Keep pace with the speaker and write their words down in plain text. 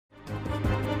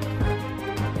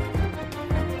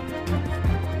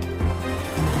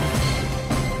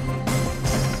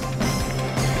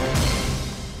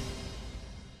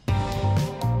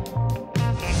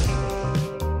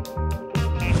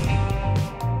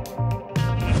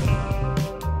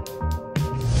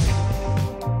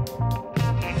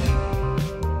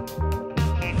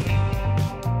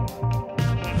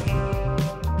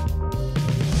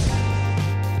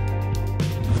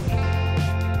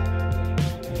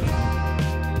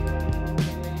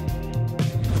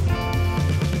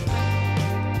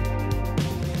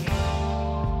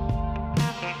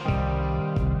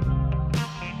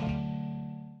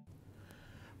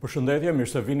Përshëndetje, mirë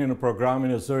se vini në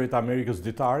programin e Zërit Amerikës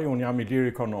Ditari, unë jam Ilir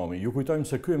Ekonomi. Ju kujtojmë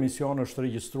se ky emision është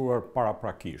regjistruar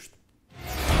paraprakisht.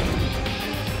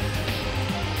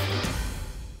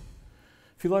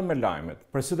 Fillojmë me lajmet.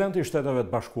 Presidenti i Shteteve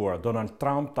të Bashkuara, Donald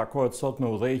Trump, takohet sot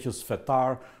me udhëheqës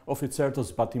fetar, oficer të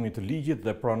zbatimit të ligjit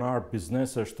dhe pronar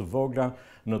biznesesh të vogla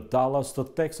në Dallas të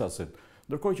Teksasit,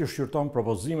 ndërkohë që shqyrton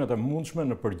propozimet e mundshme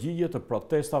në përgjigje të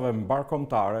protestave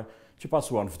mbarkombëtare që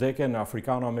pasuan vdekjen e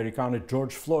afrikano-amerikanit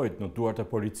George Floyd në duart e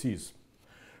policisë.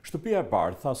 Shtëpia e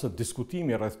Bardhë tha se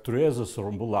diskutimi rreth tryezës së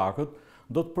rrumbullakët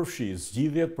do të përfshijë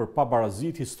zgjidhjet për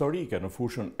pabarazitë historike në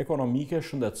fushën ekonomike,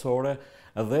 shëndetësore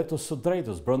dhe të së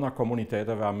drejtës brenda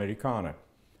komuniteteve amerikane.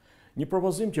 Një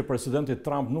propozim që presidenti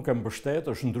Trump nuk e mbështet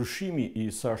është ndryshimi i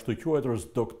së ashtu quajturës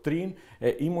doktrinë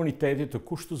e imunitetit të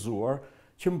kushtëzuar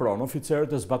që mbron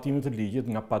oficerët e zbatimit të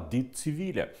ligjit nga paditë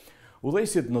civile.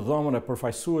 Udhëheqësit në dhomën e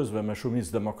përfaqësuesve me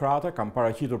shumicë demokrate kanë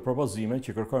paraqitur propozime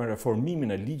që kërkojnë reformimin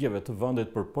e ligjeve të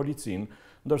vendit për policinë,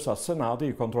 ndërsa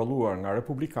Senati i kontrolluar nga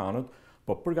republikanët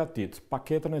po përgatit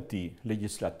paketën e tij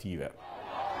legjislative.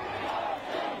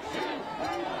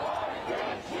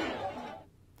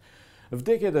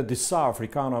 Vdekjet e disa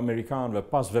afrikano-amerikanëve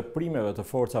pas veprimeve të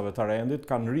forcave të rendit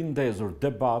kanë rindezur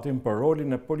debatin për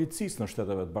rolin e policisë në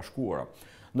Shtetet e Bashkuara.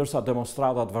 Ndërsa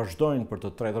demonstratat vazhdojnë për të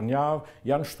tretën javë,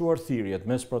 janë shtuar thirrjet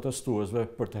mes protestuesve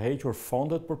për të hequr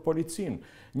fondet për policinë,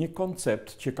 një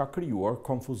koncept që ka krijuar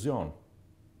konfuzion.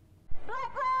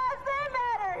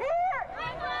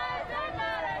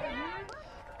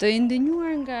 Të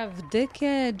indignuar nga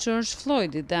vdekja e George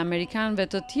Floydit dhe amerikanëve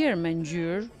të tjerë me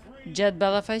ngjyrë, gjatë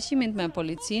ballafaqimit me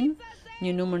policinë,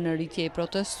 një numër në rritje i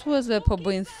protestuesve po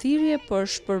bëjnë thirrje për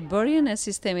shpërbërjen e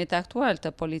sistemit aktual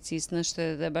të policisë në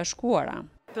Shtetet e Bashkuara.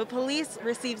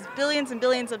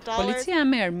 Policia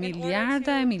merr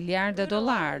miliarda e miliarda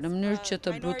dollar në mënyrë që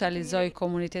të brutalizojë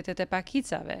komunitetet e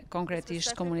pakicave,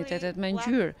 konkretisht komunitetet me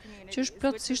ngjyrë, që është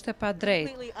plotësisht e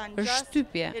padrejtë, është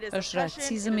shtypje, është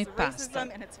racizëm i pastër.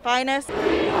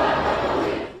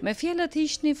 Me fjalët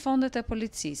hiqni fondet e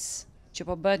policisë, që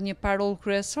po bëhet një parollë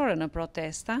kryesore në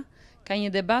protesta, ka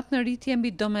një debat në rritje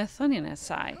mbi domethënien e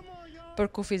saj. Për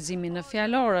kufizimin në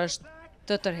fjalor është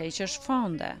të tërheqësh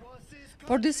fonde.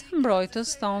 Por disa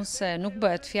mbrojtës thonë se nuk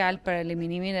bëhet fjalë për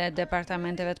eliminimin e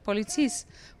departamenteve të policisë,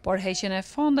 por heqjen e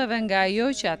fondeve nga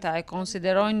ajo që ata e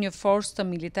konsiderojnë një forcë të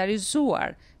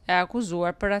militarizuar e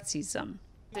akuzuar për racizëm.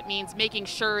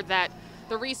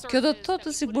 Kjo do të thotë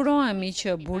të sigurohemi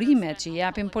që burimet që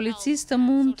japin policisë të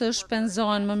mund të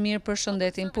shpenzohen më mirë për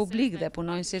shëndetin publik dhe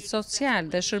punonjësit social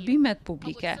dhe shërbimet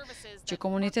publike, që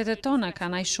komunitetet tona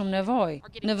kanë aq shumë nevojë,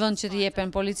 në vend që të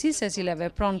jepen policisë e cila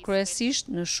vepron kryesisht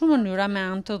në shumë mënyra me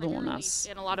anë të dhunës.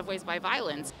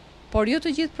 Por jo të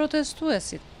gjithë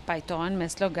protestuesit pajtohen me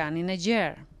sloganin e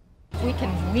gjerë.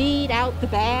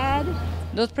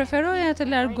 Do të preferoja të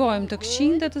largojmë të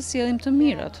këqijnë dhe të sjellim të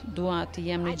mirët. Dua të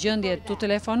jem në gjendje të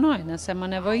telefonoj nëse më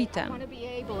nevojiten.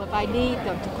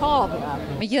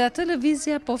 Megjithatë,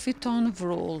 lëvizja po fiton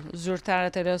vrull.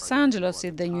 Zyrtarët e Los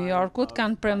Angelesit dhe New Yorkut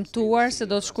kanë premtuar se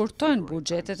do të shkurtojnë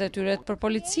buxhetet e tyre për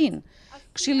policinë.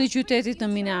 Këshilli i qytetit në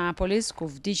Minneapolis,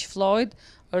 ku vdiq Floyd,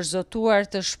 është zotuar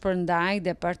të shpërndajë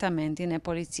departamentin e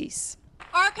policisë.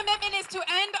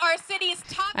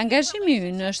 Angazhimi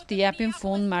ynë është të japim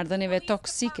fund marrëdhënieve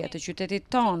toksike të qytetit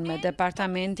tonë me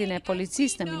departamentin e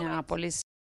policisë në Minneapolis.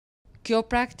 Kjo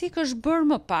praktikë është bërë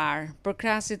më parë,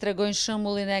 përkrahësit tregojnë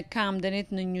shembullin e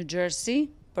Camdenit në New Jersey,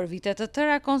 për vite të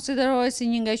tëra konsiderohej si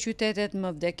një nga qytetet më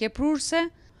vdekjeprurse,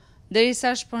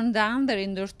 derisa shpërndan dhe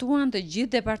rindërtuan të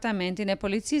gjithë departamentin e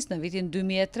policisë në vitin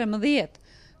 2013.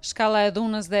 Shkalla e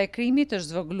dhunës dhe e krimit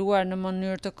është zvogëluar në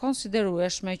mënyrë të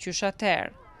konsiderueshme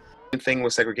qyshaterë.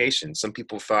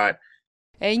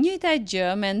 E njëjta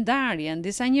gjë me ndarjen,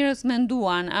 disa njerëz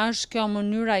menduan, a është kjo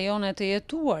mënyra jone të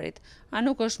jetuarit, a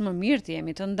nuk është më mirë të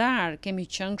jemi të ndarë, kemi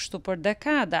qenë kështu për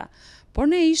dekada, por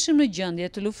ne ishim në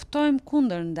gjendje të luftojmë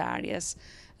kundër ndarjes.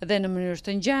 Dhe në mënyrë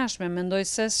të ngjashme mendoj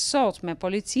se sot me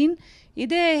policinë,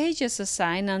 ideja e heqjes së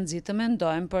saj na nxit të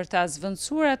mendojmë për ta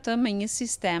zvendësuar atë me një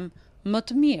sistem më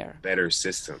të mirë.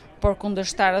 Por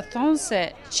kundërshtarët thonë se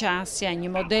qasja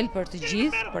një model për të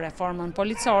gjithë për reformën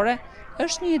policore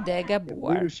është një ide e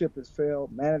gabuar.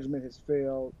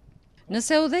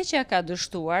 Nëse udhëheqja ka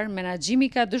dështuar, menaxhimi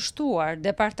ka dështuar,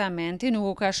 departamenti nuk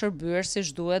u ka shërbyer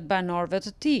siç duhet banorëve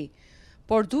të tij,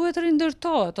 por duhet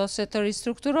rindërtohet ose të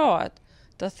ristrukturohet.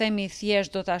 Të themi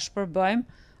thjesht do ta shpërbëjmë,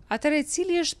 atëherë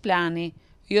cili është plani?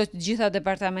 Jo të gjitha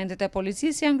departamentet e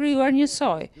policisë janë krijuar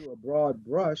njësoj.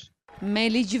 Me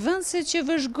ligjvënësit që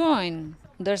vëzhgojnë,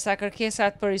 ndërsa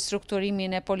kërkesat për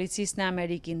ristrukturimin e policisë në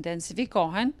Amerikë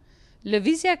intensifikohen,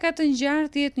 Lëvizja ka të ngjarë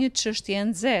të jetë një çështje e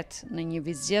nxehtë në një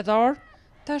vit zgjedhor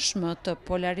tashmë të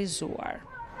polarizuar.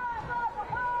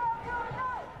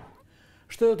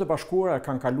 Shtetet e Bashkuara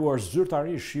kanë kaluar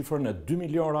zyrtarisht shifrën e 2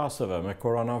 milion rasteve me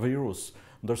koronavirus,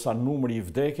 ndërsa numri i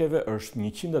vdekjeve është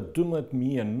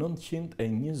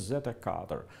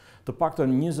 112.924. Të paktën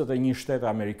 21 shtete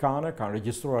amerikane kanë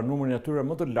regjistruar numrin e tyre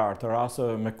më të lartë të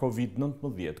rasteve me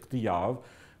COVID-19 këtë javë,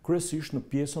 kryesisht në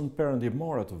pjesën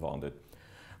perëndimore të vendit.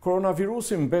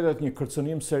 Koronavirusi mbetet një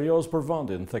kërcënim serioz për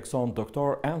vendin, thekson Dr.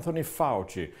 Anthony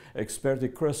Fauci, eksperti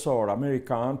kryesor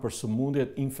amerikan për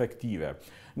sëmundjet infektive.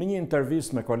 Në një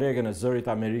intervistë me kolegen e Zërit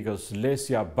Amerikës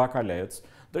Lesja Bakalec,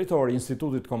 drejtori i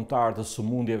Institutit Kombëtar të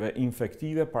Sëmundjeve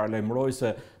Infektive paralajmëroi se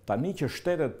tani që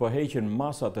shtetet po heqin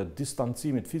masat e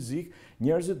distancimit fizik,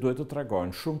 njerëzit duhet të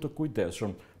tregojnë shumë të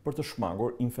kujdesshëm për të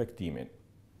shmangur infektimin.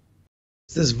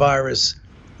 This virus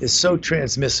is so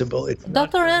transmissible.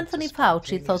 Dr. Anthony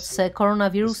Fauci thotë se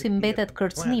koronavirusi mbetet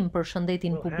kërcënim për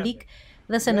shëndetin publik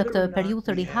dhe se në këtë periudhë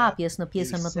të rihapjes në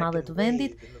pjesën më të madhe të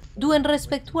vendit, duhen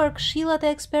respektuar këshillat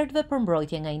e ekspertëve për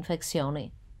mbrojtje nga infeksioni.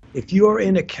 If you are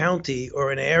in a county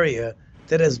or an area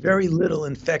that has very little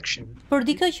infection, Për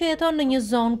dikë që jeton në një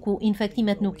zonë ku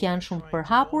infektimet nuk janë shumë të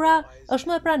përhapura, është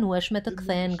më e pranueshme të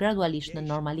kthehen gradualisht në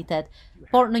normalitet.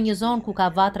 Por në një zonë ku ka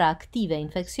vatra aktive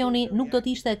infeksioni, nuk do të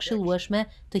ishte e këshillueshme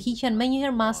të hiqen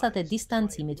menjëherë masat e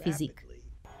distancimit fizik.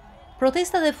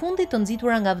 Protestat e fundit të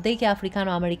nxitura nga vdekja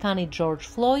afrikano-amerikanit George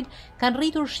Floyd kanë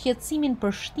rritur shqetësimin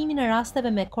për shtimin e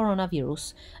rasteve me koronavirus.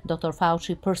 Dr.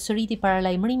 Fauci përsëriti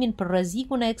paralajmërimin për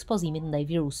rrezikun e ekspozimit ndaj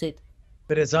virusit.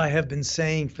 but as I have been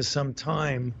saying for some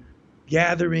time,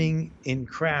 gathering in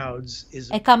crowds is,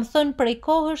 E kam thënë prej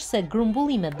kohësh se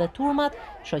grumbullimet dhe turmat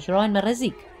shoqërohen me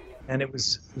rrezik. and it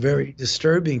was very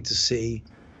disturbing to see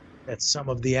that some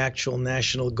of the actual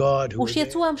National Guard who U were there,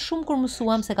 shqetësuam shumë kur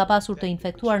mësuam se ka pasur të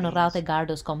infektuar në radhë e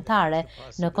gardës kombëtare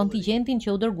në kontingjentin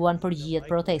që u dërguan për përgjigjet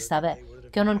protestave.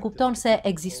 Kjo nënkupton se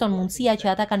ekziston mundësia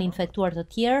që ata kanë infektuar të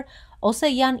tjerë ose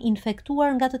janë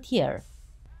infektuar nga të tjerë.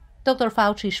 Dr.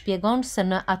 Fauci shpjegon se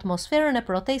në atmosferën e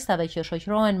protestave që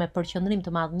shoqërohen me përqendrim të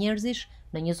madh njerëzish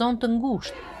në një zonë të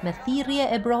ngushtë me thirrje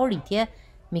e brohoritje,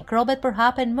 mikrobet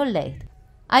përhapen më lehtë.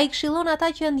 Ai këshillon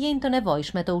ata që ndjejnë të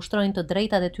nevojshme të ushtrojnë të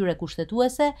drejtat e tyre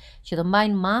kushtetuese që të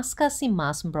mbajnë maska si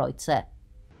masë mbrojtëse.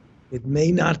 it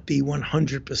may not be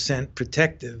 100%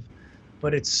 protective,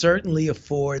 but it certainly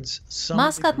affords some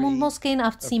Maskat degree mund mos kenë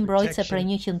aftësi of mbrojtëse për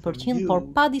protection 100%, from you por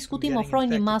pa diskutim from ofrojnë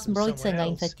një getting masë infected mbrojtëse from nga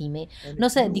someone else. infektimi. And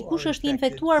Nëse if you dikush are është i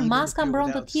infected, infektuar, even if maska you're mbron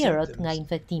të without tjerët symptoms, nga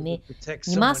infektimi. it protects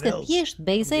Një someone maskë else thjesht from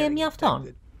beze e getting mjafton.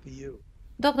 infected for you.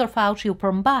 Dr. Fauci u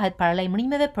përmbahet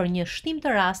paralajmërimeve për një shtim të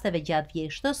rasteve gjatë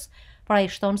vjeshtës, por ai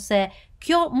shton se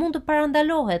kjo mund të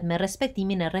parandalohet me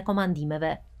respektimin e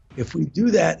rekomandimeve. If we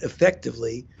do that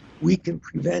effectively, we can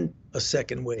prevent a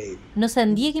second wave. Nëse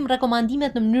ndjekim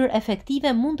rekomandimet në mënyrë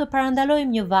efektive, mund të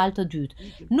parandalojmë një valë të dytë.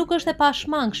 Nuk është e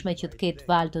pashmangshme që të ketë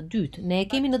valë të dytë. Ne e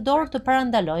kemi në dorë të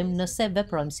parandalojmë nëse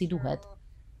veprojmë si duhet.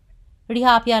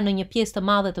 Rihapja në një pjesë të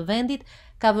madhe të vendit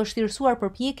ka vështirësuar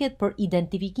përpjekjet për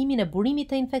identifikimin e burimit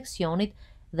të infeksionit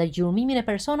dhe gjurmimin e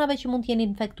personave që mund të jenë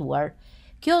infektuar.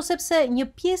 Kjo sepse një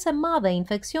pjesë e madhe e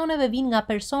infeksioneve vijnë nga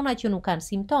persona që nuk kanë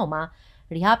simptoma.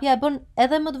 Rihapja e bën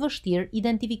edhe më të vështirë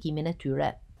identifikimin e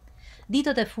tyre.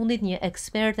 Ditët e fundit një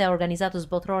ekspert e Organizatës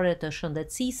Botërore të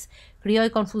Shëndetësisë krijoi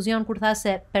konfuzion kur tha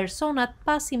se personat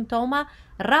pa simptoma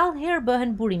rrallëherë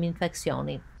bëhen burim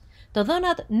infeksioni. Të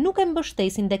dhënat nuk e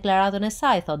mbështesin deklaratën e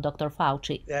saj, thot Dr.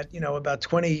 Fauci. That, about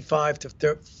 25 to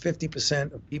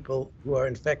 50% of people who are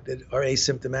infected are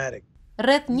asymptomatic.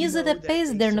 Rreth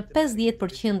 25 deri në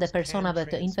 50% e personave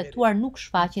të infektuar nuk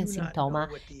shfaqin simptoma.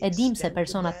 E dim se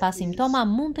personat pa simptoma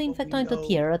mund të infektojnë të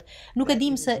tjerët. Nuk e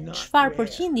dim se çfarë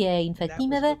përqindje e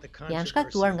infektimeve janë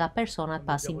shkaktuar nga personat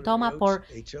pa simptoma, por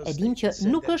e dim që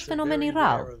nuk është fenomen i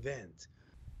rrallë.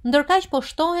 Ndërkaq po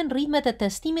shtohen ritmet e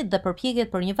testimit dhe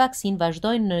përpjekjet për një vaksinë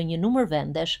vazhdojnë në një numër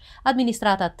vendesh.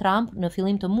 Administrata Trump në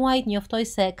fillim të muajit njoftoi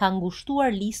se ka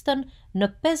ngushtuar listën në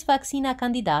 5 vaksina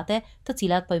kandidate, të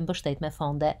cilat po i mbështet me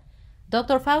fonde.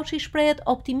 Dr. Fauci shprehet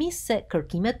optimist se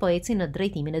kërkimet po ecin në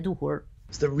drejtimin e duhur.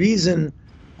 The reason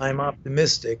I'm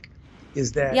optimistic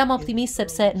is that Jam optimist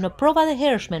sepse në provat e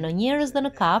hershme në njerëz dhe në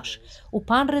kafsh u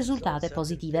pan rezultate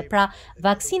pozitive. Pra,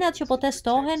 vaksinat që po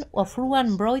testohen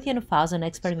ofruan mbrojtje në fazën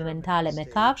eksperimentale me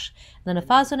kafsh dhe në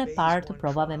fazën e parë të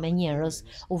provave me njerëz.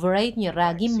 U vërejt një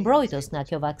reagim mbrojtës nga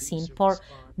kjo vaksinë, por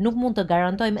nuk mund të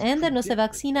garantojmë ende nëse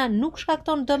vaksina nuk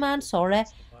shkakton dëme anësore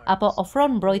apo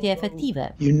ofron mbrojtje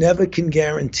efektive. you never can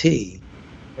guarantee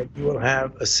that you will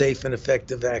have a safe and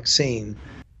effective vaccine.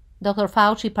 Dr.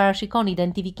 Fauci parashikon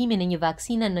identifikimin e një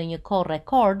vaksine në një kohë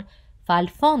rekord, fal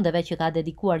fondeve që ka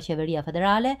dedikuar qeveria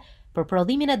federale për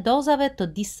prodhimin e dozave të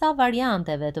disa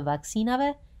varianteve të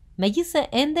vaksinave, megjithse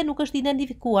ende nuk është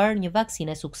identifikuar një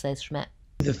vaksinë e suksesshme.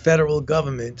 The federal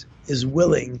government is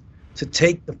willing to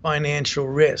take the financial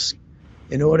risk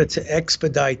in order to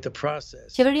expedite the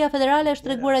process. Qeveria federale është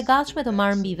treguar e gatshme të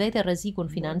marrë mbi vete rrezikun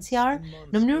financiar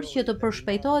në mënyrë që të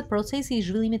përshpejtohet procesi i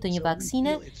zhvillimit të një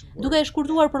vaksine, duke e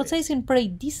shkurtuar procesin prej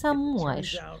disa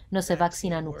muajsh. Nëse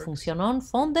vaksina nuk funksionon,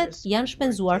 fondet janë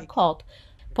shpenzuar kot,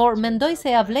 por mendoj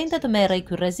se ja vlente të merrej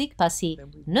ky rrezik pasi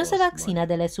nëse vaksina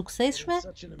delet suksesshme,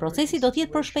 procesi do të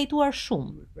jetë përshpejtuar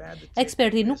shumë.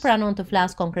 Eksperti nuk pranon të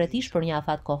flas konkretisht për një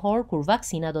afat kohor kur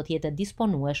vaksina do të jetë e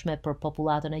disponueshme për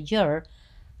popullatën e gjerë.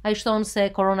 Ai shton se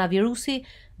koronavirusi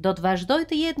do të vazhdojë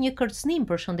të jetë një kërcënim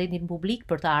për shëndetin publik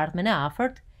për të ardhmen e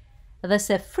afërt dhe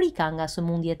se frika nga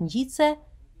sëmundjet ngjitse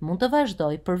mund të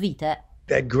vazhdojë për vite.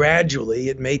 That gradually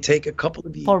it may take a couple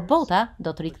of years. Por bota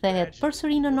do të rikthehet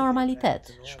përsëri në normalitet,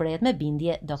 shprehet me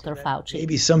bindje Dr. Fauci.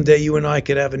 Maybe someday you and I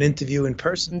could have an interview in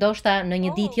person. Ndoshta në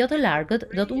një ditë jo të largët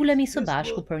do të ulemi së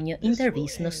bashku për një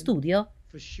intervistë në studio,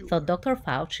 thot Dr.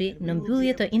 Fauci në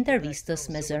mbyllje të intervistës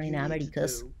me Zërin e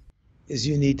Amerikës. Is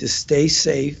you need to stay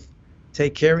safe,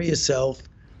 take care of yourself.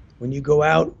 When you go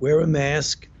out, wear a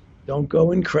mask, don't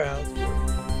go in crowds.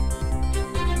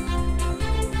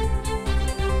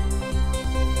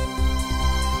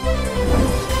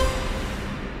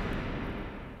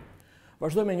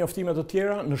 Vazhdojmë me njoftime të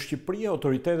tjera. Në Shqipëri,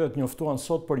 autoritetet njoftuan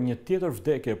sot për një tjetër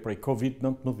vdekje prej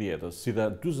COVID-19, si dhe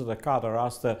 44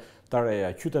 raste të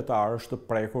reja qytetarësh të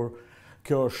prekur.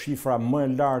 Kjo është shifra më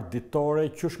e lartë ditore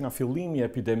qysh nga fillimi i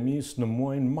epidemisë në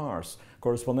muajin mars.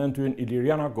 Korrespondenti ynë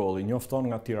Iliriana Golli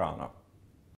njofton nga Tirana.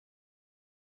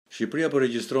 Shqipëria po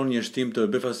regjistron një shtim të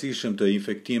befasishëm të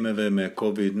infektimeve me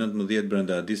COVID-19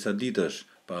 brenda disa ditësh.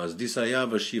 Pas disa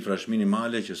javësh shifrash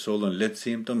minimale që sollën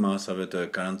lehtësim të masave të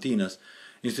karantinës,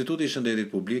 Instituti i Shëndetit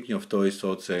Publik njoftoi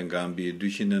sot se nga mbi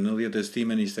 290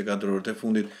 testime në 24 orët e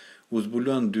fundit u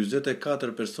zbuluan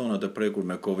 44 persona të prekur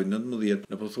me COVID-19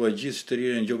 në pothuajse gjithë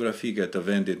shtrirjen gjeografike të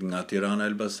vendit nga Tirana,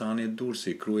 Elbasani,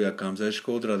 Durrësi, Kruja, Kamza e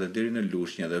Shkodra dhe deri në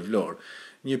Lushnjë dhe Vlorë.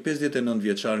 Një 59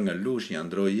 vjeçar nga Lushnja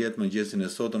ndroi jetë mëngjesin e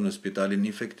sotëm në spitalin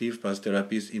infektiv pas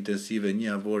terapisë intensive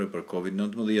një javore për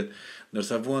COVID-19,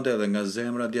 ndërsa vuante edhe nga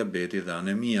zemra, diabeti dhe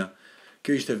anemia.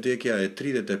 Kjo ishte vdekja e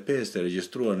 35 e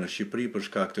regjistruar në Shqipëri për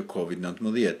shkak të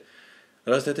COVID-19.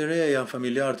 Rastet e reja janë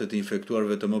familjarë të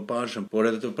infektuarve të mëparshëm, por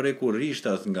edhe të prekur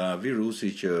rishtat nga virusi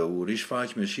që u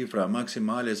rishfaq me shifra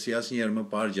maksimale si asnjëherë më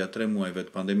parë gjatë 3 muajve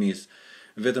të pandemisë.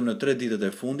 Vetëm në 3 ditët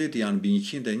e fundit janë mbi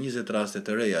 120 raste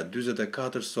të reja,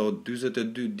 44 sot,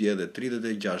 42 dje dhe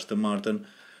 36 të martën.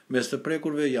 Mes të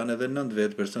prekurve janë edhe 9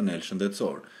 vetë personel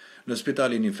shëndetësor. Në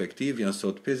spitalin infektiv janë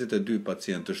sot 52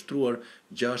 pacientë të shtruar,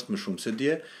 6 më shumë se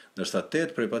dje, ndërsa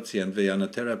 8 prej pacientëve janë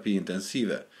në terapi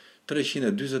intensive.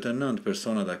 349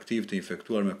 personat aktiv të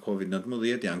infektuar me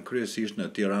COVID-19 janë kryesisht në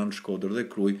Tiranë, Shkodër dhe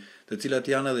Krujë, të cilat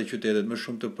janë edhe qytetet më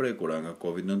shumë të prekura nga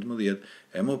COVID-19,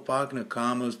 e më pak në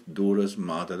Kamës, Durrës,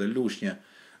 Matë dhe Lushnjë.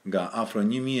 Nga afro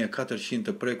 1400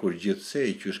 të prekur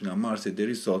gjithsej qysh nga marsi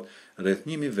deri sot, rreth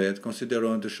 1000 vetë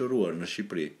konsiderohen të shëruar në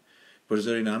Shqipëri. Për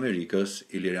Zërin e Amerikës,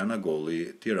 Iliriana Golli,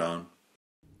 Tiranë.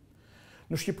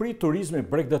 Në Shqipëri, turizmi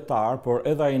bregdetar, por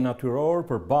edhe ai natyror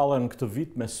përballen këtë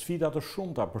vit me sfida të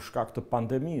shumta për shkak të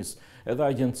pandemisë. Edhe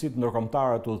agjencitë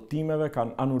ndërkombëtare të udhëtimeve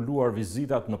kanë anuluar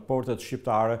vizitat në portet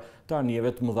shqiptare të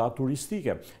anijeve të mëdha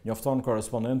turistike, njofton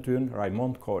korrespondenti ynë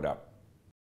Raimond Kola.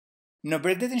 Në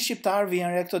bregdetin shqiptar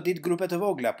vijnë re këto ditë grupe të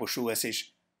vogla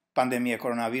pushuesish. Pandemia e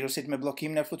koronavirusit me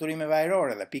bllokimin e fluturimeve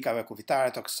ajrore dhe pikave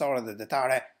kufitare toksore dhe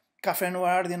detare ka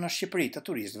frenuar ardhjen në Shqipëri të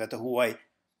turistëve të huaj.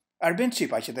 Arben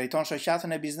Qipa, që drejton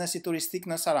shoqatën e biznesit turistik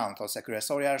në Saran, thot se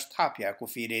kryesorja është hapja e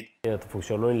kufirit. Të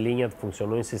funksionojnë linjat, të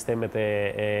funksionojnë sistemet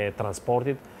e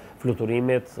transportit,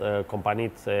 fluturimet,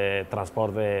 kompanit e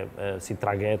transporteve si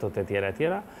tragjetët e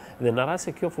tjera, dhe në rast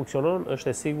se kjo funksionon,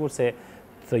 është e sigur se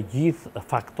të gjithë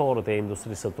faktorët e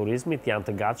industrisë të turizmit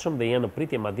janë të gatshëm dhe janë në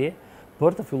pritje madje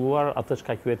për të filluar atë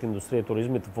çka quhet industria e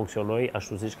turizmit të funksionojë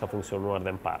ashtu siç ka funksionuar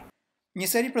dhe më parë. Një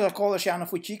seri protokollesh janë në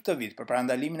fuqi këtë vit për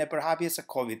parandalimin e përhapjes së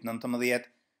COVID-19.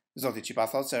 Zoti Qipa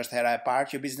thot se është hera e parë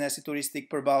që biznesi turistik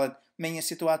përballet me një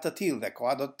situatë të tillë dhe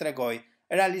koha do të tregojë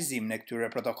realizimin e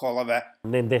këtyre protokolleve.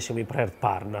 Ne ndeshemi për herë të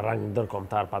parë në rang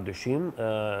ndërkombëtar padyshim,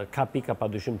 ka pika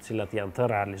padyshim të cilat janë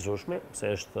të realizueshme,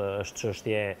 se është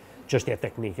çështje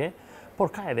teknike,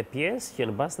 por ka edhe pjesë që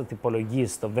në bazë të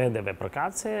tipologjisë të vendeve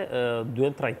përkatëse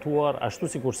duhen trajtuar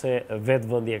ashtu sikurse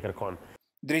vetë vendi e kërkon.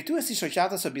 Drejtuesi i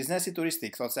shoqatës së biznesit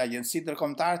turistik thot se agjencitë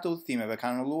ndërkombëtare të udhëtimeve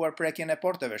kanë anulluar prekjen e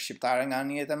porteve shqiptare nga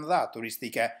anijet e mëdha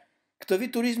turistike. Këtë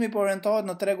vit turizmi po orientohet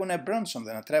në tregun e brendshëm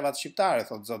dhe në trevat shqiptare,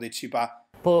 thot zoti Çipa.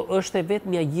 Po është e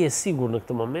vetmja je sigur në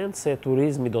këtë moment se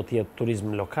turizmi do të jetë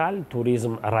turizm lokal,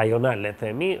 turizm rajonal, le të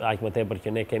themi, aq më tepër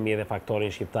që ne kemi edhe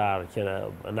faktorin shqiptar që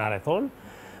na rrethon,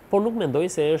 por nuk mendoj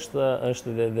se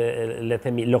është le të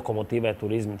themi lokomotiva e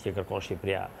turizmit që kërkon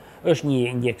Shqipëria. Është një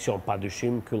injeksion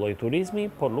padyshim ky lloj turizmi,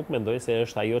 por nuk mendoj se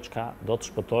është ajo çka do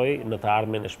të shpëtojë në të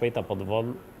ardhmen e shpejtë apo të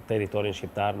vonë territorin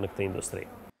shqiptar në këtë industri.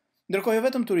 Ndërkohë jo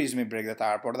vetëm turizmi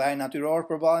bregdetar, por dhe ai natyror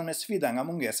përballen me sfida nga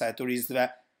mungesa e turistëve.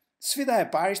 Sfida e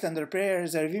parë ishte ndërprerja e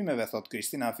rezervimeve, thot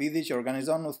Kristina Fidhi, që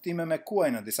organizon udhëtime me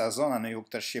kuaj në disa zona në jug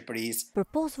të Shqipërisë.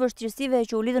 Përpos vështirësive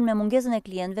që u lidhen me mungesën e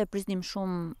klientëve, prisnim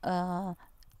shumë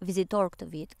vizitor këtë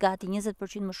vit, gati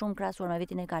 20% më shumë krahasuar me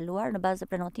vitin e kaluar në bazë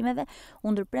të prenotimeve,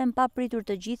 u ndërprem pa pritur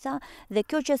të gjitha dhe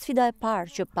kjo që sfida e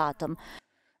parë që patëm.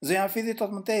 Zonja Fidhi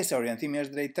thot më tej se orientimi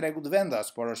është drejt tregut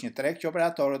vendas, por është një treg që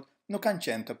operatorët nuk kanë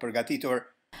qenë të përgatitur.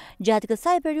 Gjatë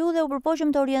kësaj periudhe u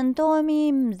përpoqëm të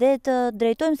orientohemi dhe të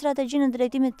drejtojmë strategjinë në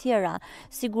drejtime të tjera.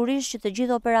 Sigurisht që të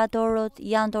gjithë operatorët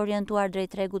janë të orientuar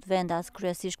drejt tregut vendas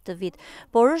kryesisht këtë vit,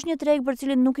 por është një treg për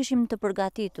cilin nuk ishim të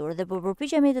përgatitur dhe po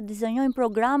përpiqemi të dizenjojmë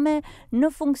programe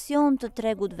në funksion të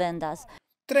tregut vendas.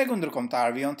 Tregu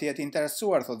ndërkombëtar vijon të jetë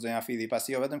interesuar, thot zonja Fidhi,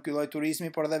 pasi jo vetëm ky lloj turizmi,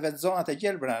 por edhe vetë zonat e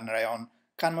gjelbra në rajon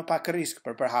kanë më pak risk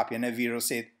për përhapjen e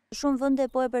virusit. Shumë vende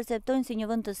po e perceptojnë si një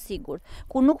vend të sigurt,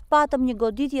 ku nuk patëm një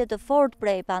goditje të fortë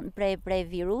prej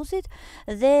virusit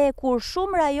dhe kur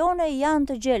shumë rajone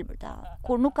janë të gjelbërta,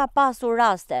 kur nuk ka pasur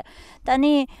raste.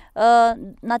 Tani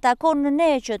na takon në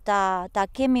ne që ta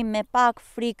kemi me pak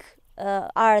frikë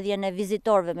ardhjen e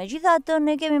vizitorëve. Megjithatë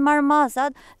ne kemi marrë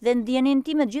masat dhe në ndjenin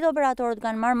tim të gjithë operatorët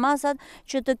kanë marrë masat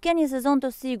që të kenë një sezon të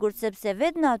sigurt, sepse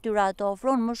vetë natyra ato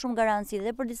ofron më shumë garanci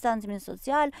dhe për distancimin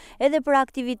social, edhe për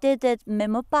aktivitetet me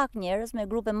më pak njerëz, me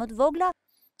grupe më të vogla.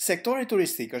 Sektori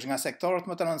turistik është nga sektorët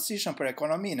më të rëndësishëm për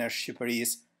ekonominë e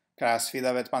Shqipërisë. Krahas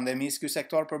sfidave të pandemisë, ky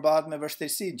sektor përballet me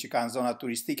vështirësitë që kanë zonat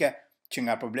turistike, që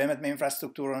nga problemet me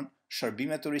infrastrukturën,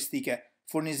 shërbimet turistike,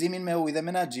 furnizimin me ujë dhe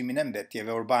menaxhimin e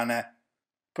mbetjeve urbane.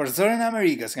 Për Zërin e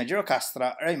Amerikës nga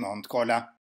Gjirokastra, Raymond Kola.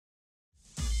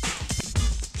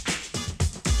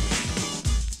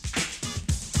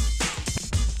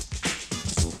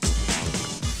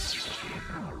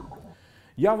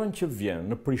 Javën që vjen,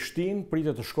 në Prishtinë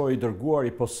pritet të shkojë i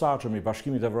dërguari i posaçëm i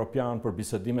Bashkimit Evropian për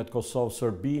bisedimet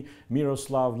Kosovë-Serbi,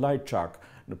 Miroslav Lajçak,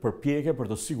 në përpjekje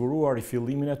për të siguruar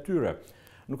rifillimin e tyre.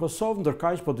 Në Kosovë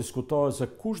ndërkaq po diskutohet se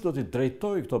kush do t'i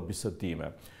drejtojë këto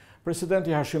bisedime.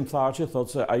 Presidenti Hashim Thaçi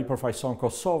thotë se ai përfaqëson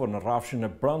Kosovën në rrafshin e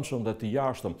brendshëm dhe të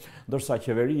jashtëm, ndërsa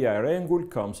qeveria e re ngul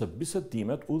këmbë se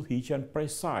bisedimet udhëhiqen prej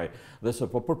saj dhe se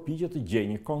po përpiqet të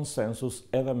gjejë një konsensus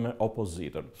edhe me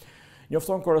opozitën.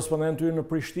 Njofton korrespondenti ynë në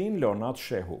Prishtinë, Leonat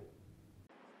Shehu.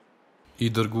 I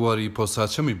dërguari i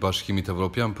posaçëm i Bashkimit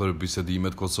Evropian për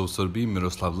bisedimet Kosovë-Serbi,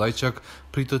 Miroslav Lajçak,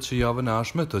 pritet që javën e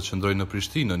ardhshme të qëndrojë në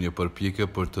Prishtinë në një përpjekje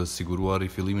për të siguruar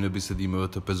rifillimin e bisedimeve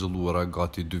të pezulluara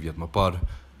gati 2 vjet më parë.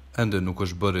 Ende nuk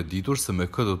është bërë e ditur se me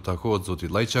këtë do të takohet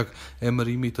zoti Lajçak,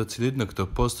 emërimi të cilit në këtë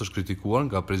post është kritikuar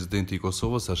nga presidenti i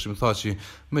Kosovës Hashim Thaçi,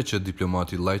 me që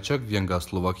diplomati Lajçak vjen nga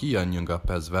Slovakia, një nga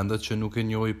 5 vendet që nuk e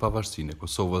njohin pavarësinë e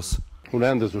Kosovës.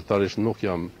 Unë ende zyrtarisht nuk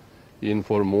jam i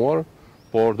informuar,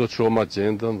 por do të shohim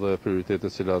agjendën dhe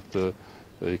prioritetet cilat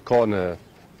i ka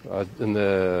në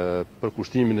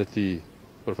përkushtimin e tij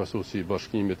përfaqësuesi i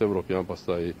Bashkimit Evropian,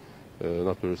 pastaj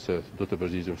natyrisht se do të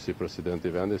përgjigjem si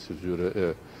presidenti i vendit, si zyre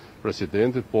e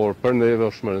presidentit, por për neve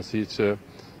është më rëndësishme që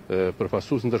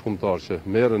përfaqësuesit ndërkombëtar që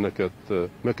merren me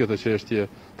këtë çështje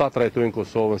ta trajtojnë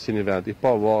Kosovën si një vend i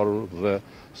pavarur dhe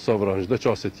sovran. Çdo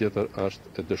çështje tjetër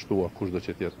është e dështuar kushdo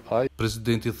që tjetër.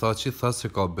 Presidenti Thaçi tha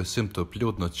se ka besim të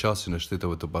plot në qasjen e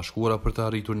Shteteve të Bashkuara për të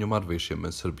arritur një marrëveshje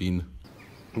me Serbinë.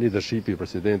 Leadershipi i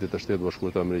presidentit të Shtetit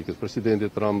Bashkuar të Amerikës,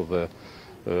 presidenti Trump dhe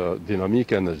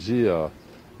dinamika, energjia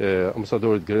e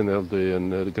ambasadorit Grenell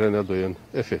do jenë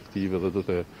efektive dhe do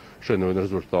të shënojnë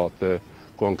rezultate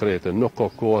konkrete. Nuk ka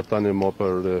kohë tani më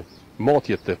për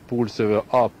matjet e pulseve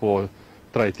apo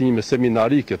trajtime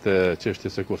seminarike të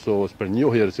çështjes së Kosovës për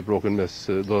njohje reciproke mes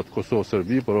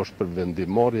Kosovë-Serbi, por është për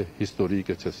vendimarrje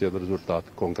historike që sjell rezultat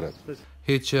konkret.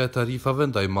 Heqja e tarifave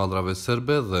ndaj mallrave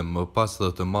serbe dhe më pas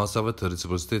edhe të masave të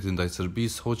reciprocitetit ndaj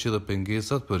Serbisë hoqi edhe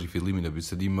pengesat për rifillimin e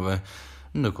bisedimeve.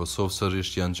 Në Kosovë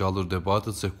sërish janë gjallur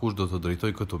debatet se kush do të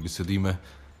drejtojë këto bisedime.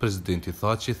 Presidenti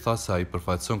Thaçi tha se ai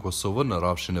përfaqëson Kosovën në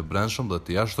rrafshin e brendshëm dhe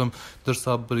të jashtëm,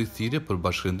 ndërsa bëri thirrje për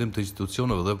bashkërendim të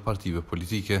institucioneve dhe partive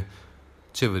politike.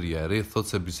 Qeveria e re thotë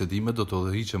se bisedimet do të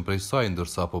udhëhiqen prej saj,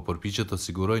 ndërsa po përpiqet të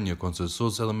sigurojë një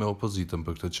konsensus edhe me opozitën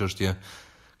për këtë çështje.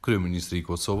 Kryeministri i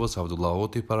Kosovës Abdullah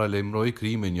Oti paralajmëroi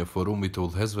krijimin e një forumi të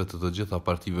udhëhesëve të të gjitha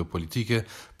partive politike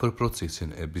për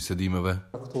procesin e bisedimeve.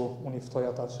 Këtu unë i ftoj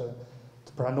ata që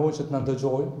të pranojnë që të na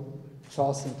ndëgjojnë,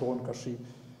 qasjen tonë kashi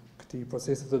këtij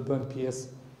procesi të bëjnë pjesë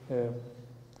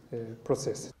e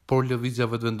procesit. Por lëvizja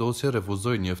vetëvendosje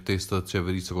refuzoi një ftesë të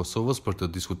qeverisë së Kosovës për të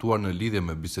diskutuar në lidhje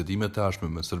me bisedimet e ardhshme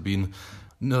me Serbinë.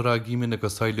 Në reagimin e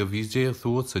kësaj lëvizjeje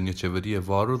thuhet se një qeveri e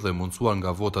varur dhe mundsuar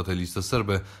nga votat e listës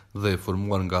serbe dhe e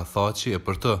formuar nga Thaçi e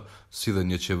për të, si dhe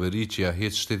një qeveri që ia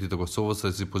heq shtetit të Kosovës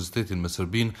reciprocitetin me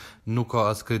Serbinë, nuk ka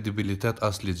as kredibilitet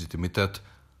as legitimitet.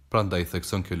 Prandaj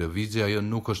thekson kjo lëvizje ajo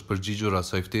nuk është përgjigjur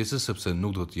asaj ftese sepse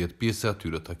nuk do të jetë pjesë e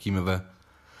atyre takimeve.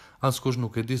 Askush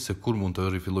nuk e di se kur mund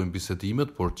të rifillojnë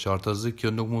bisedimet, por qartazi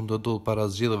kjo nuk mund të ndodhë para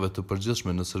zgjedhjeve të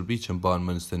përgjithshme në Serbi që mbahen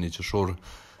më në Qershor.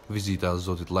 Vizita e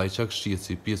zotit Lajçak shihet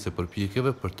si pjesë e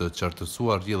përpjekjeve për të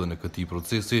qartësuar rrjedhën e këtij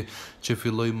procesi që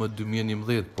filloi më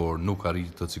 2011, por nuk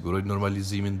arriti të sigurojë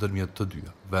normalizimin ndërmjet të dy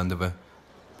vendeve.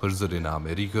 Për Zërin e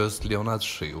Amerikës, Leonard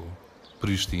Sheu,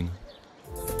 Prishtinë.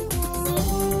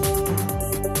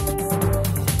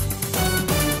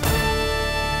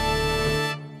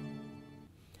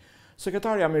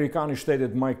 Sekretari Amerikan i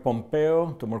Shtetit Mike Pompeo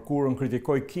të mërkurën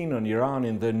kritikoi Kinën,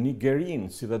 Iranin dhe Nigerinë,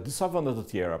 si dhe disa vende të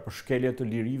tjera për shkelje të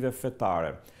lirive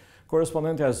fetare.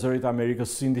 Korrespondentja e Zërit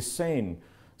Amerikës Cindy Sain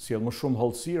sjell më shumë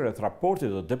hollësi rreth raportit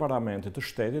të Departamentit të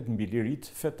Shtetit mbi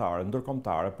liritë fetare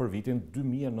ndërkombëtare për vitin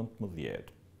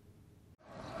 2019.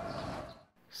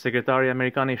 Sekretari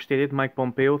Amerikan i Shtetit Mike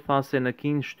Pompeo tha se në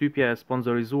Kinë shtypja e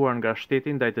sponsorizuar nga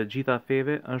shteti ndaj të gjitha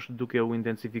feve është duke u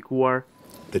intensifikuar.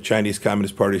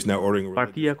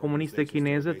 Partia Komuniste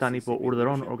Kineze tani po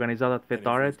urdhëron organizatat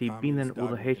fetare të i binden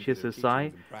udhëheqjes së saj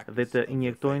dhe të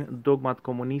injektojnë dogmat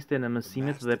komuniste në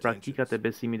mësimet dhe praktikat e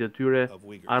besimit të tyre.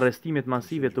 Arrestimet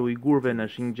masive të ujgurëve në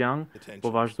Xinjiang po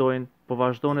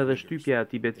vazhdon edhe shtypja e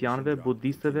tibetianëve,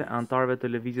 budistëve, antarëve të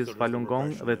lëvizjes Falun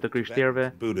Gong dhe të krishterëve.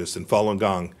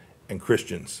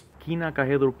 Kina ka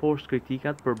hedhur poshtë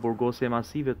kritikat për burgosje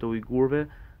masive të ujgurëve,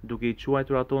 duke i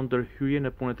quajtur ato ndërhyrje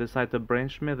në punët e saj të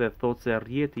brendshme dhe thotë se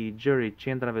rrjeti i gjerë i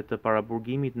qendrave të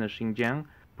paraburgimit në Xinjiang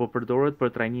po përdoret për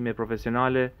trajnime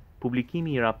profesionale.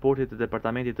 Publikimi i raportit të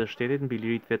Departamentit të Shtetit mbi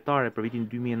liritë fetare për vitin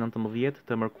 2019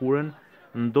 të mërkurën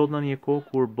ndodh në një kohë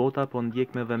kur bota po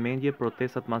ndjek me vëmendje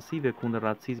protestat masive kundër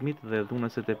racizmit dhe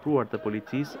dhunës së tepruar të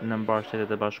policisë në mbar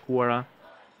Shtetet e Bashkuara.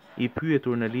 I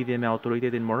pyetur në lidhje me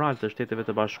autoritetin moral të Shteteve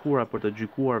të Bashkuara për të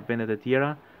gjykuar vendet e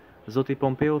tjera, Zoti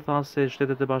Pompeo tha se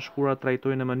Shtetet e Bashkuara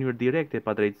trajtojnë në mënyrë direkte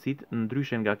padrejtësitë,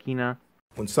 ndryshe nga Kina.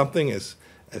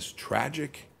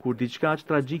 Kur diçka aq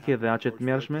tragjike dhe aq e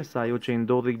tmerrshme sa ajo që i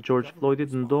ndodhi George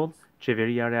Floydit ndodh,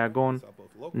 qeveria reagon.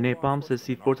 Ne pam se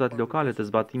si forcat lokale të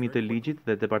zbatimit të ligjit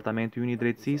dhe Departamenti ynë i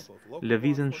Drejtësisë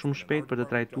lëvizën shumë shpejt për të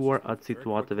trajtuar atë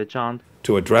situatë të veçantë.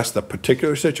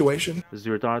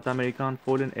 Zyrtarët amerikan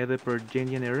folën edhe për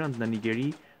gjendjen e rëndë në Nigeri,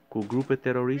 ku grupe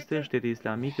terroriste, Shteti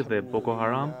Islamik dhe Boko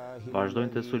Haram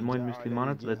vazhdojnë të sulmojnë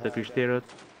muslimanët dhe të krishterët.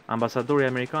 Ambasadori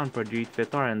Amerikan për liritë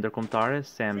fetare ndërkombëtare,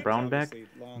 Sam Brownback,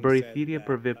 bëri thirrje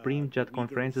për veprim gjatë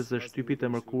konferencës së shtypit të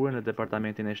mërkurën në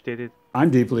Departamentin e Shtetit.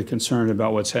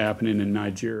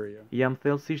 Jam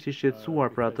thellësisht i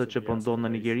shqetësuar për atë që po ndodh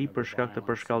në Nigeri për shkak të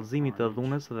përshkallëzimit të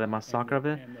dhunës dhe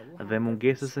masakrave dhe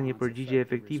mungesës së një përgjigje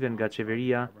efektive nga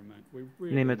qeveria.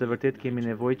 Ne me të vërtet kemi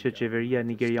nevojë që qeveria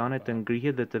nigeriane të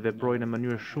ngrihet dhe të veprojë në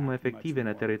mënyrë shumë efektive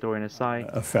në territorin e saj.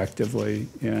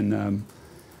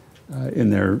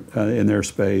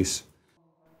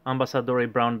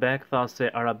 Ambasadori Brownback tha se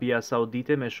Arabia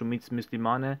Saudite me shumicë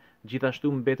muslimane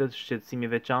gjithashtu mbetet shqetësim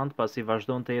i veçantë pasi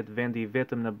vazhdon të jetë vendi i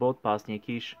vetëm në botë pas një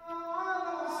kish.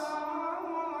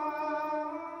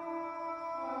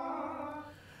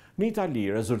 Në Itali,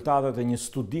 rezultatet e një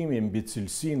studimi mbi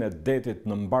cilësinë e detit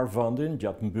në mbar vendin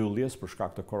gjatë mbylljes për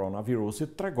shkak të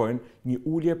koronavirusit tregojnë një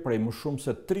ulje prej më shumë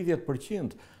se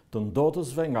 30% të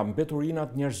ndotësve nga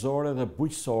mbeturinat njerëzore dhe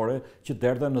bujqësore që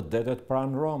derdhen në detet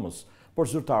pranë Romës. Por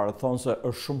zyrtarët thonë se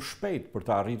është shumë shpejt për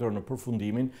të arritur në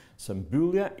përfundimin se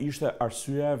mbyllja ishte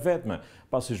arsyeja e vetme,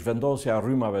 pasi zhvendosja e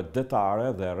rrymave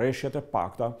detare dhe rreshjet e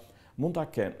pakta mund të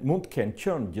kenë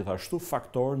qenë gjithashtu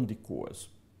faktor ndikues.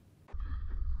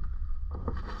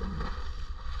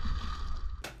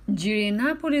 Gjiri i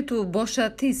Napolit u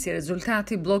boshati si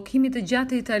rezultati bllokimit të gjatë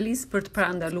të Italisë për të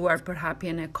parandaluar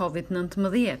përhapjen e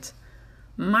COVID-19.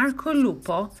 Marco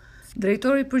Lupo,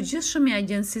 drejtori i përgjithshëm i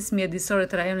Agjencisë Mjedisore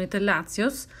të Rajonit të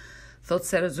Lazios, thotë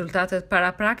se rezultatet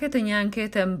paraprake të një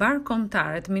ankete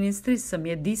mbarkombëtare të Ministrisë së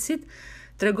Mjedisit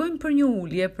tregojnë për një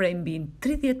ulje prej mbi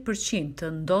 30% të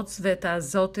ndocëve të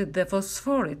azotit dhe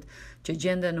fosforit që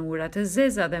gjenden në ujërat e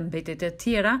zeza dhe mbetjet e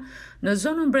tjera në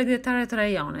zonën bregdetare të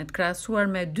rajonit, krahasuar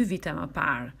me 2 vite më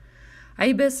parë.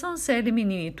 Ai beson se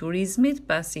eliminimi i turizmit,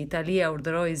 pasi Italia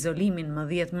urdhëroi izolimin më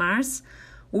 10 mars,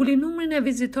 uli numrin e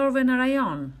vizitorëve në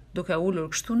rajon, duke ulur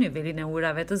kështu nivelin e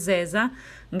ujërave të zeza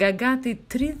nga gati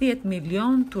 30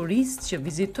 milion turistë që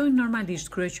vizitojnë normalisht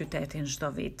kryeqytetin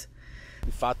çdo vit.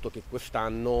 Il fatto che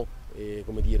quest'anno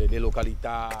come dire, le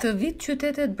località... Këtë vit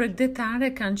qytetet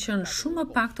bregdetare kanë qenë shumë më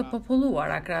pak të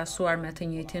populluara krahasuar me të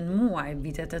njëjtin muaj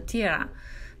vite të tjera,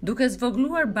 duke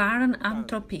zvogluar barën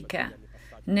antropike.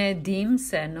 Ne dim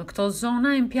se në këto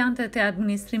zona impjantet e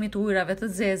administrimit të ujërave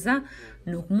të zeza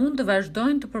nuk mund të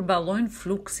vazhdojnë të përballojnë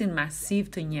fluksin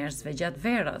masiv të njerëzve gjatë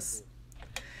verës.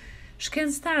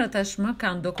 Shkencëtarët tashmë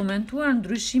kanë dokumentuar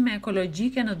ndryshime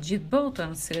ekologjike në të gjithë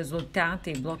botën si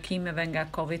rezultati i bllokimeve nga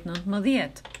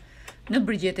COVID-19. Në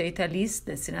brigjet e Italisë,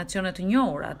 destinacione të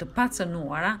njohura, të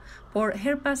pacënuara, por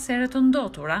her pas here të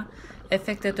ndotura,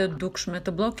 efektet e dukshme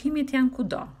të bllokimit janë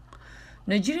kudo.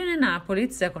 Në gjirin e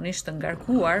Napolit, zakonisht të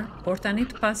ngarkuar, por tani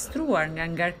të pastruar nga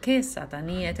ngarkesat,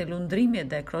 anijet e lundrimit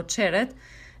dhe kroçeret,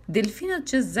 delfinët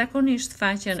që zakonisht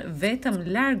faqen vetëm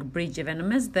larg brigjeve në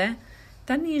mesdhe,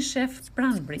 tani i shef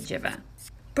pranë brigjeve.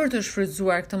 Për të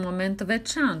shfrytzuar këtë moment të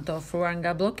veçantë të ofruar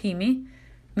nga bllokimi,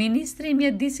 Ministri i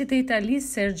Mjedisit të Italisë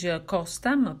Sergio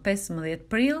Costa më 15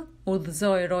 prill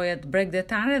udhëzoi rojet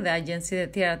bregdetare dhe agjencitë e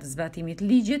tjera të zbatimit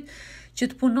ligjit që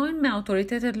të punojnë me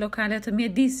autoritetet lokale të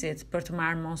mjedisit për të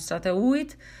marrë mostrat e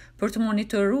ujit, për të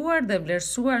monitoruar dhe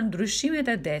vlerësuar ndryshimet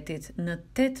e detit në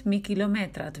 8.000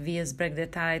 kilometra të vijës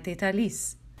bregdetare të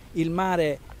Italisë. Il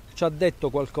mare ci ha detto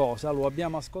qualcosa, lo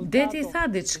abbiamo ascoltato. Deti tha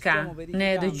diçka,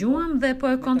 ne e dëgjuam dhe po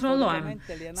e kontrollojmë,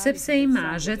 sepse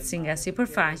imazhet si nga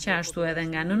sipërfaqja ashtu edhe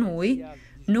nga nën ujë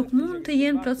nuk mund të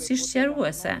jenë plotësisht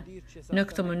sqaruese. Në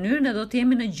këtë mënyrë ne do të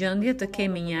jemi në gjendje të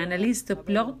kemi një analizë të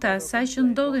plotë të asaj që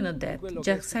ndodhi në det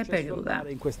gjatë kësaj periudhe.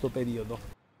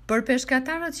 Për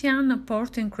peshkatarët që janë në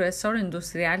portin kryesor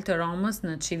industrial të Romës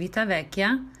në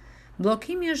Civitavecchia,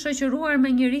 bllokimi është shoqëruar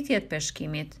me një rritje të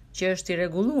peshkimit, që është i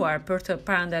rregulluar për të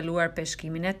parandaluar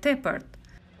peshkimin e tepërt.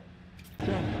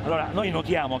 Allora, noi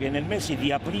notiamo che nel mese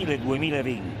di aprile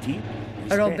 2020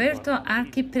 Roberto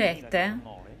Archiprete,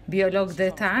 biolog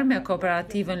detar me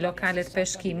kooperativën lokale të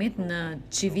peshkimit në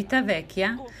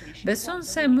Civitavecchia, beson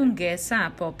se mungesa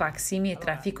apo paksimi i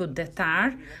trafikut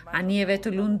detar, anijeve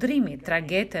të lundrimit,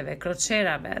 trageteve,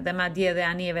 kroçerave dhe madje edhe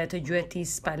anijeve të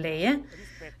gjuetisë pa leje,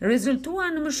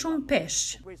 rezultuan në më shumë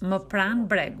peshq, më pranë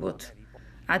bregut.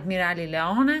 Admirali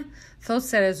Leone thot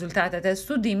se rezultatet e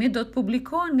studimit do të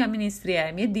publikohen nga Ministria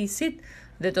e Mjedisit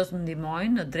dhe do të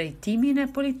ndihmojnë në drejtimin e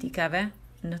politikave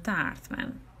në të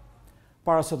ardhmen.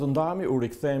 Para se të ndahemi, u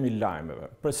rikthehemi lajmeve.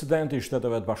 Presidenti i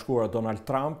Shteteve të Bashkuara Donald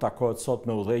Trump takohet sot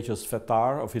me udhëheqës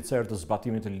fetar, oficer të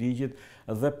zbatimit të ligjit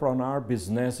dhe pronar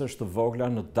biznesesh të vogla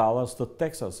në Dallas të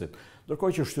Teksasit,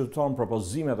 ndërkohë që shtyton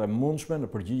propozimet e mundshme në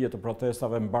përgjigje të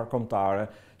protestave mbarkombëtare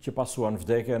që pasuan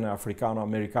vdekjen e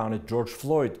afrikano-amerikanit George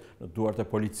Floyd në duart e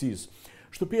policisë.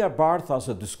 Shtëpia e Bardhë tha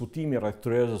se diskutimi rreth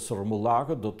tryezës së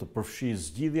rrëmullakët do të përfshijë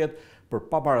zgjidhjet për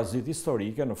pabarazit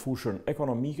historike në fushën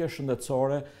ekonomike,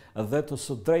 shëndetësore dhe të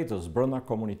së drejtës brenda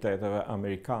komuniteteve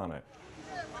amerikane.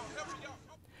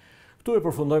 Këtu e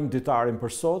përfundojmë ditarin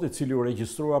për sot, i cili u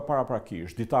regjistrua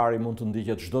paraprakisht. Ditari mund të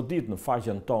ndiqet çdo ditë në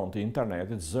faqen tonë të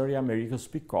internetit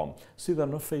zëriamerikës.com, si dhe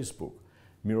në Facebook.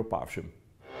 Mirupafshim.